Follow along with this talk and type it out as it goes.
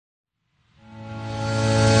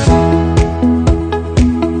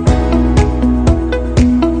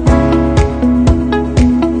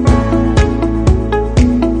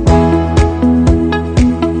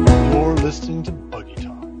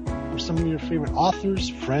favorite authors,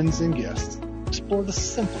 friends, and guests explore the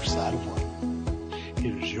simpler side of life.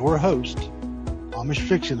 Here's your host, Amish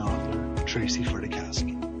fiction author, Tracy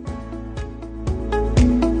Fredikowski.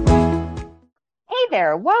 Hey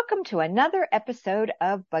there, welcome to another episode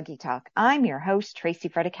of Buggy Talk. I'm your host, Tracy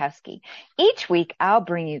Fredikowski. Each week, I'll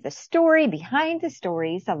bring you the story behind the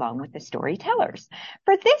stories along with the storytellers.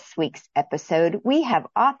 For this week's episode, we have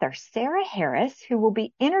author Sarah Harris, who will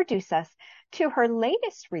introduce us to her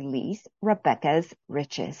latest release, Rebecca's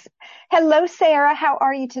Riches. Hello, Sarah. How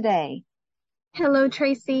are you today? Hello,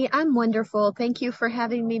 Tracy. I'm wonderful. Thank you for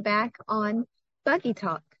having me back on Buggy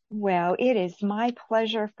Talk. Well, it is my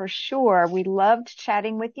pleasure for sure. We loved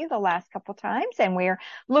chatting with you the last couple times, and we're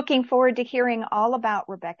looking forward to hearing all about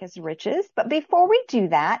Rebecca's Riches. But before we do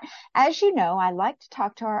that, as you know, I like to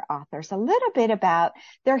talk to our authors a little bit about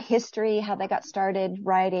their history, how they got started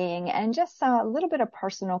writing, and just a little bit of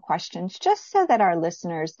personal questions, just so that our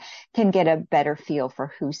listeners can get a better feel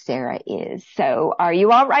for who Sarah is. So are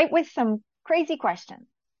you all right with some crazy questions?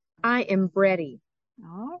 I am ready.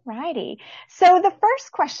 All righty. So the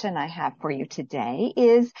first question I have for you today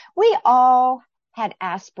is, we all had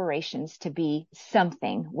aspirations to be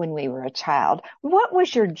something when we were a child. What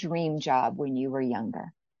was your dream job when you were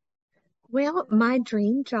younger? Well, my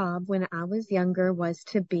dream job when I was younger was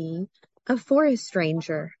to be a forest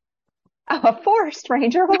ranger. Oh, a forest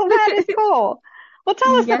ranger? Well, that is cool. Well,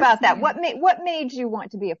 tell us Yes, about that. ma'am. What made you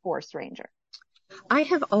want to be a forest ranger? I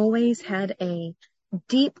have always had a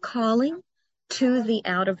deep calling to the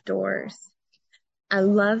out of doors. I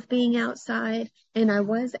love being outside, and I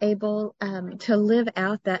was able to live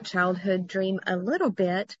out that childhood dream a little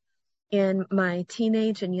bit in my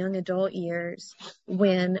teenage and young adult years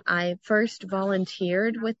when I first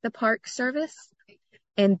volunteered with the Park Service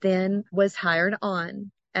and then was hired on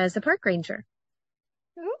as a park ranger.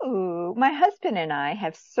 Ooh, my husband and I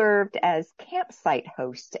have served as campsite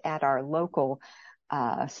hosts at our local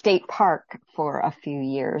state park for a few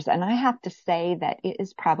years. And I have to say that it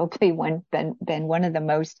is probably been one of the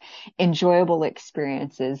most enjoyable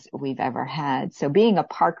experiences we've ever had. So being a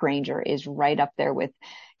park ranger is right up there with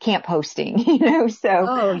camp hosting, so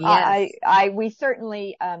Oh, yes. we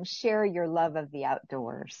certainly share your love of the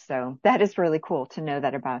outdoors. So that is really cool to know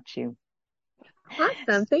that about you.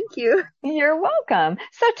 Awesome. Thank you. You're welcome.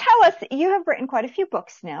 So tell us, you have written quite a few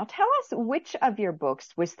books now. Tell us which of your books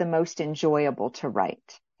was the most enjoyable to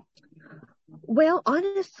write. Well,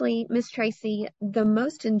 honestly, Miss Tracy, the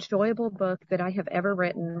most enjoyable book that I have ever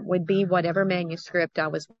written would be whatever manuscript I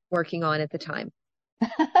was working on at the time.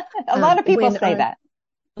 A lot of people say that.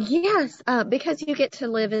 Yes, because you get to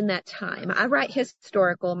live in that time. I write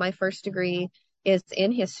historical. My first degree is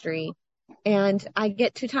in history, and I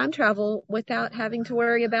get to time travel without having to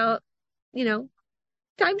worry about,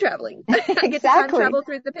 time traveling. I get to time Exactly. travel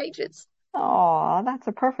through the pages. Oh, that's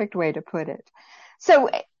a perfect way to put it. So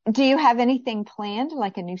do you have anything planned,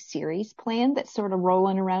 like a new series planned that's sort of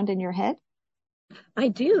rolling around in your head? I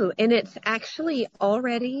do, and it's actually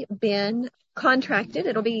already been contracted.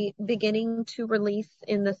 It'll be beginning to release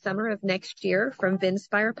in the summer of next year from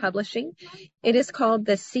Vinspire Publishing. It is called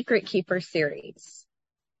the Secret Keeper series.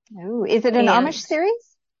 Oh, is it an And Amish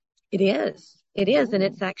series? it is. It is, and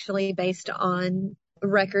it's actually based on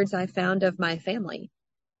records I found of my family.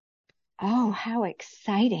 Oh, how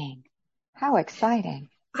exciting. How exciting.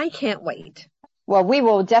 I can't wait. Well, we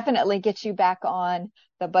will definitely get you back on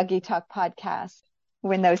the Buggy Talk podcast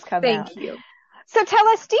when those come out. Thank you. So tell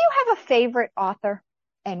us, do you have a favorite author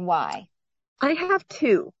and why? I have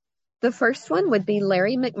two. The first one would be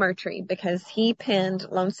Larry McMurtry because he penned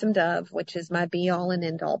Lonesome Dove, which is my be-all and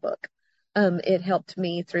end-all book. It helped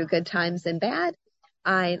me through good times and bad.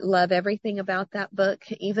 I love everything about that book,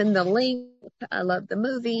 even the length. I love the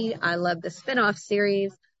movie. I love the spinoff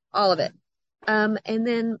series, all of it. And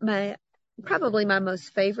then probably my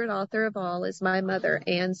most favorite author of all is my mother,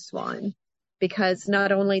 Anne Swan, because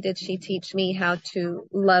not only did she teach me how to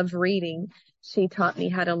love reading, she taught me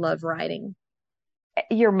how to love writing.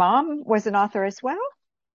 Your mom was an author as well?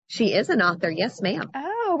 She is an author. Yes, ma'am.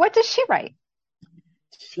 Oh, what does she write?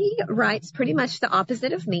 She writes pretty much the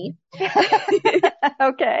opposite of me.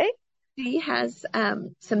 Okay. She has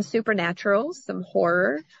some supernatural, some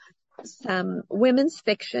horror, some women's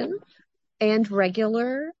fiction, and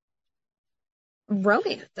regular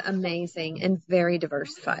romance. Amazing and very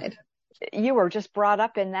diversified. You were just brought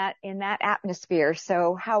up in that atmosphere.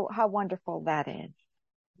 So how wonderful that is.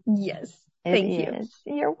 Yes. It Thank you. is.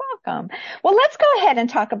 You're welcome. Well, let's go ahead and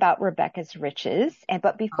talk about Rebecca's Riches.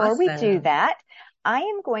 But before we do Awesome. that, I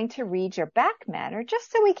am going to read your back matter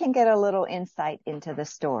just so we can get a little insight into the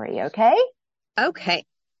story. Okay? Okay.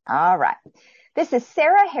 All right. This is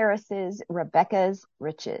Sarah Harris's Rebecca's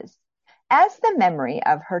Riches. As the memory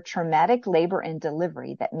of her traumatic labor and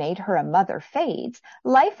delivery that made her a mother fades,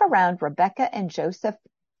 life around Rebecca and Joseph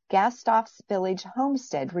Gastoff's village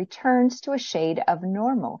homestead returns to a shade of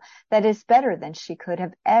normal that is better than she could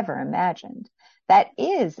have ever imagined. That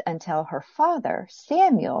is until her father,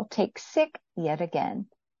 Samuel, takes sick yet again.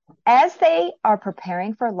 As they are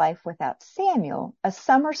preparing for life without Samuel, a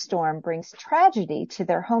summer storm brings tragedy to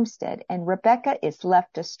their homestead, and Rebecca is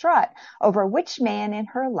left distraught over which man in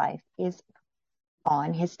her life is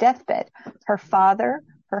on his deathbed, her father,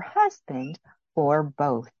 her husband, or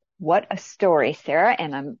both. What a story, Sarah,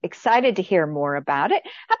 and I'm excited to hear more about it.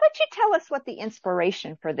 How about you tell us what the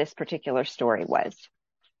inspiration for this particular story was?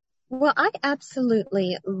 Well, I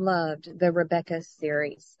absolutely loved the Rebecca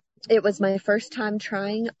series. It was my first time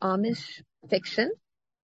trying Amish fiction.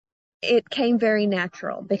 It came very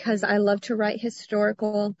natural because I love to write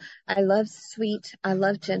historical. I love sweet. I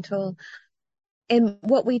love gentle. And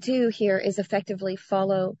what we do here is effectively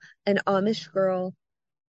follow an Amish girl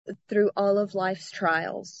through all of life's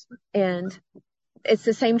trials. And it's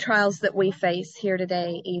the same trials that we face here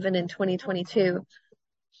today, even in 2022.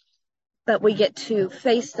 But we get to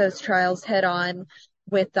face those trials head on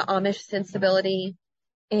with the Amish sensibility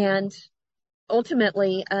and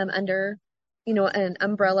ultimately under, an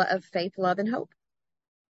umbrella of faith, love, and hope.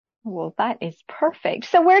 Well, that is perfect.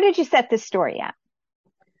 So where did you set this story at?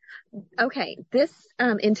 Okay, this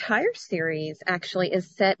entire series actually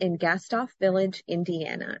is set in Gastoff Village,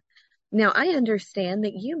 Indiana. Now, I understand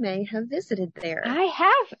that you may have visited there. I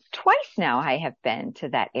have twice now. I have been to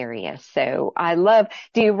that area. So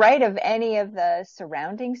do you write of any of the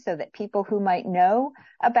surroundings so that people who might know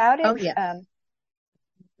about it Oh, yes.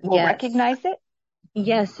 will recognize it?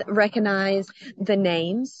 Yes, recognize the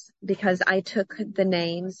names because I took the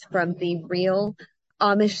names from the real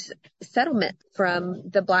Amish settlement, from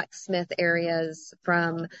the blacksmith areas,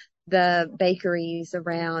 from the bakeries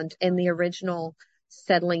around, and the original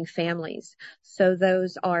settling families. So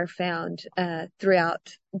those are found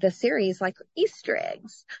throughout the series like Easter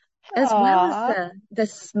eggs, as well as the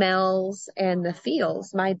smells and the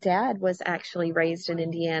feels. My dad was actually raised in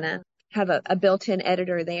Indiana. Have a built-in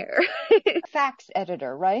editor there. Fax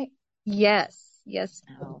editor, right? Yes.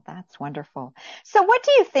 Oh, that's wonderful. So what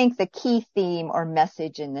do you think the key theme or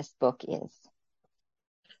message in this book is?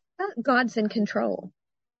 God's in control.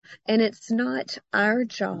 And it's not our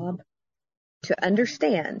job to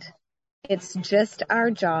understand. It's just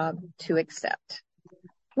our job to accept.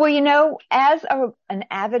 Well, as an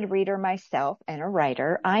avid reader myself and a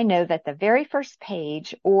writer, I know that the very first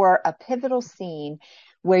page or a pivotal scene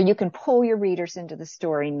where you can pull your readers into the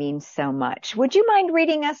story means so much. Would you mind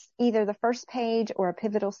reading us either the first page or a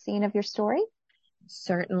pivotal scene of your story?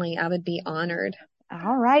 Certainly, I would be honored.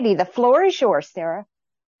 All righty. The floor is yours, Sarah.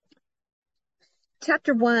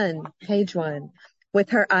 Chapter 1, page 1.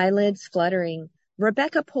 With her eyelids fluttering,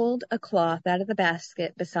 Rebecca pulled a cloth out of the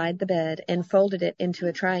basket beside the bed and folded it into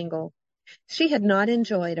a triangle. She had not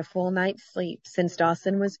enjoyed a full night's sleep since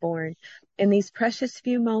Dawson was born, and these precious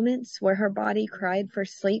few moments where her body cried for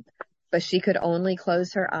sleep, but she could only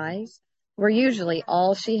close her eyes, were usually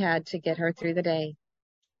all she had to get her through the day.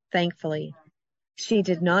 Thankfully, she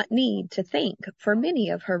did not need to think for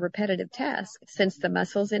many of her repetitive tasks, since the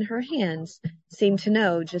muscles in her hands seemed to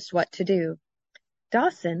know just what to do.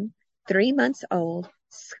 Dawson, 3 months old,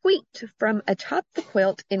 squeaked from atop the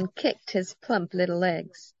quilt and kicked his plump little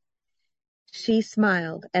legs. She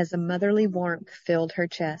smiled as a motherly warmth filled her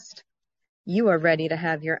chest. You are ready to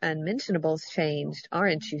have your unmentionables changed,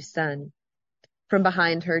 aren't you, son? From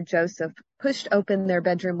behind her, Joseph pushed open their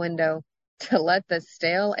bedroom window to let the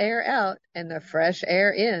stale air out and the fresh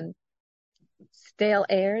air in. Stale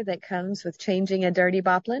air that comes with changing a dirty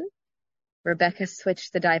boplin? Rebecca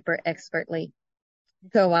switched the diaper expertly,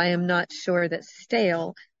 though I am not sure that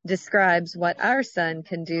stale describes what our son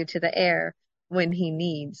can do to the air when he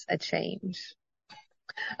needs a change.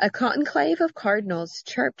 A conclave of cardinals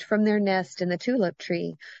chirped from their nest in the tulip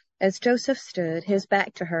tree as Joseph stood, his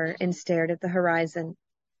back to her, and stared at the horizon.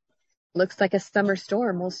 Looks like a summer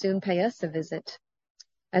storm will soon pay us a visit.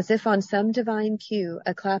 As if on some divine cue,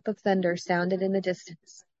 a clap of thunder sounded in the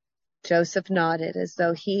distance. Joseph nodded as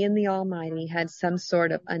though he and the Almighty had some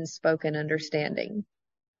sort of unspoken understanding.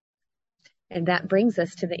 And that brings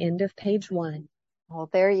us to the end of page 1. Well,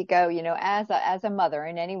 there you go. As a mother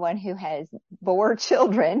and anyone who has 4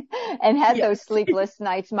 children and had Yes. those sleepless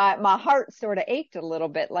nights, my heart sort of ached a little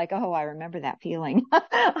bit like, oh, I remember that feeling of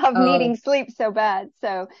Oh, needing sleep so bad.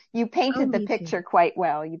 So you oh, painted the me too. picture quite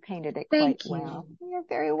well. You painted it quite Thank well. you. You're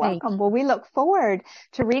very Thank welcome. you. Well, we look forward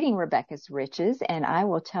to reading Rebecca's Riches, and I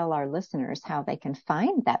will tell our listeners how they can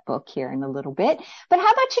find that book here in a little bit. But how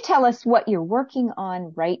about you tell us what you're working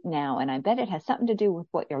on right now? And I bet it has something to do with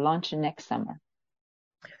what you're launching next summer.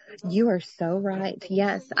 You are so right.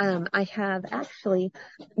 Yes, I have actually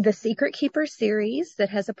the Secret Keeper series that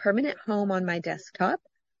has a permanent home on my desktop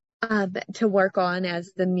to work on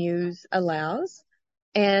as the muse allows,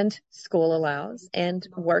 and school allows, and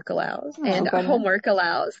work allows, Oh, and goodness. homework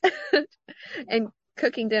allows, and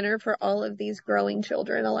cooking dinner for all of these growing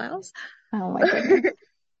children allows. Oh, my goodness.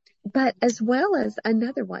 But as well as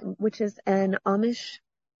another one, which is an Amish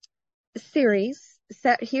series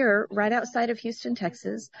set here right outside of Houston,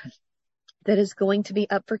 Texas, that is going to be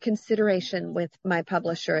up for consideration with my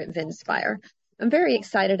publisher at Vinspire. I'm very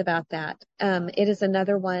excited about that. It is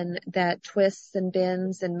another one that twists and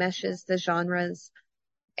bends and meshes the genres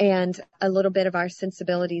and a little bit of our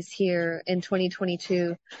sensibilities here in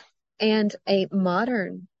 2022, and a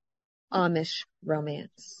modern Amish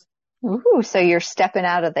romance. Ooh, so you're stepping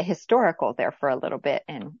out of the historical there for a little bit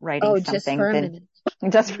and writing Just something for a then minute.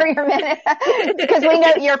 just for your minute, because we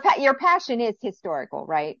know your passion is historical,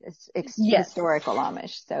 right? It's Yes. historical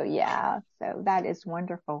Amish. So yeah, so that is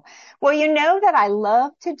wonderful. Well, you know that I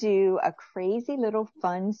love to do a crazy little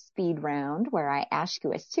fun speed round where I ask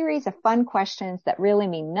you a series of fun questions that really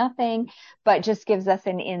mean nothing, but just gives us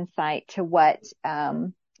an insight to what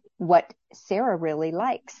Sarah really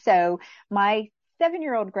likes. So my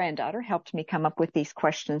 7-year-old granddaughter helped me come up with these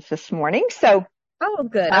questions this morning. So Oh,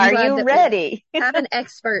 good. I'm are glad you that ready? we have an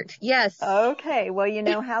expert. Yes. Okay. Well,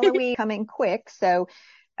 Halloween coming quick. So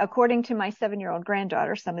according to my 7-year-old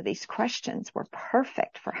granddaughter, some of these questions were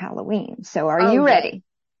perfect for Halloween. So are you yay. ready?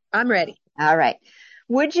 I'm ready. All right.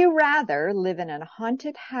 Would you rather live in a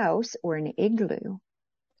haunted house or an igloo?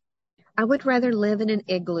 I would rather live in an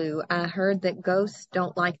igloo. I heard that ghosts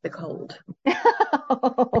don't like the cold.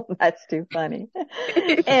 That's too funny.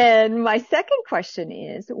 And my second question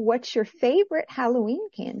is, what's your favorite Halloween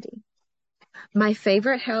candy? My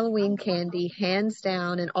favorite Halloween candy, hands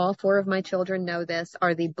down, and all 4 of my children know this,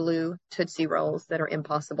 are the blue Tootsie Rolls that are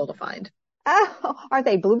impossible to find. Oh, are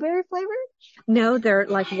they blueberry flavored? No, they're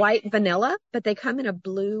like white vanilla, but they come in a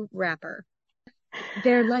blue wrapper.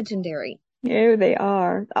 They're legendary. Yeah, they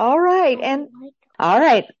are. All right. And all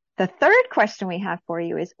right. The third question we have for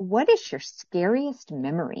you is, what is your scariest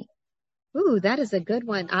memory? Ooh, that is a good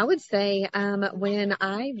one. I would say when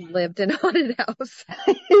I lived in a haunted house.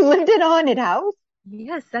 You lived in a haunted house?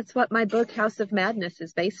 Yes, that's what my book House of Madness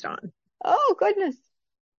is based on. Oh, goodness.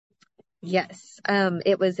 Yes,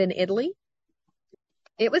 it was in Italy.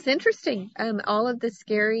 It was interesting. All of the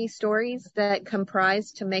scary stories that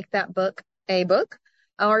comprise to make that book a book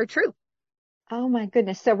are true. Oh, my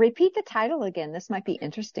goodness. So repeat the title again. This might be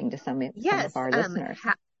interesting to some of Yes, our listeners.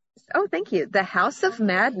 thank you. The House of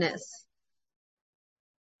Madness.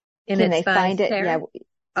 And Can it's they by find it? Sarah.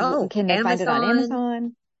 Yeah. Can they find it on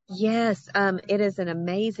Amazon? Yes, it is an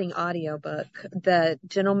amazing audiobook. The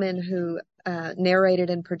gentleman who narrated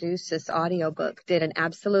and produced this audiobook did an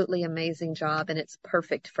absolutely amazing job, and it's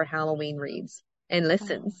perfect for Halloween reads and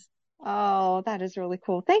listens. Oh, that is really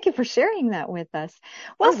cool. Thank you for sharing that with us.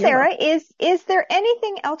 Well, Oh, you're Sarah, welcome. is there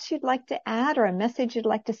anything else you'd like to add or a message you'd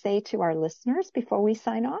like to say to our listeners before we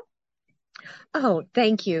sign off? Oh,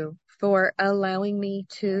 thank you for allowing me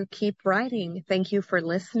to keep writing. Thank you for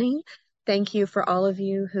listening. Thank you for all of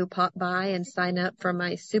you who pop by and sign up for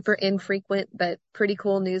my super infrequent but pretty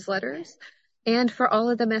cool newsletters, and for all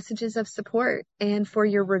of the messages of support, and for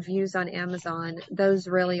your reviews on Amazon. Those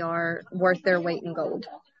really are worth their weight in gold.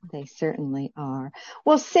 They certainly are.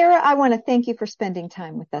 Well, Sarah, I want to thank you for spending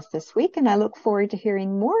time with us this week, and I look forward to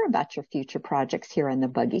hearing more about your future projects here on the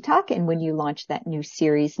Buggy Talk. And when you launch that new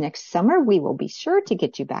series next summer, we will be sure to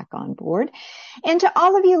get you back on board. And to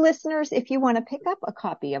all of you listeners, if you want to pick up a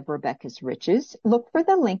copy of Rebecca's Riches, look for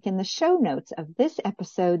the link in the show notes of this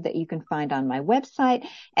episode that you can find on my website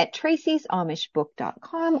at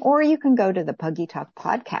tracysamishbook.com, or you can go to the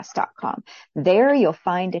buggytalkpodcast.com. There you'll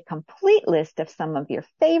find a complete list of some of your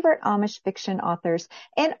favorite Amish fiction authors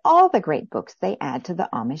and all the great books they add to the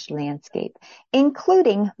Amish landscape,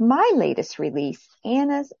 including my latest release,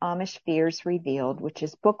 Anna's Amish Fears Revealed, which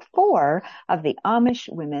is book 4 of the Amish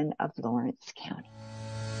Women of Lawrence County.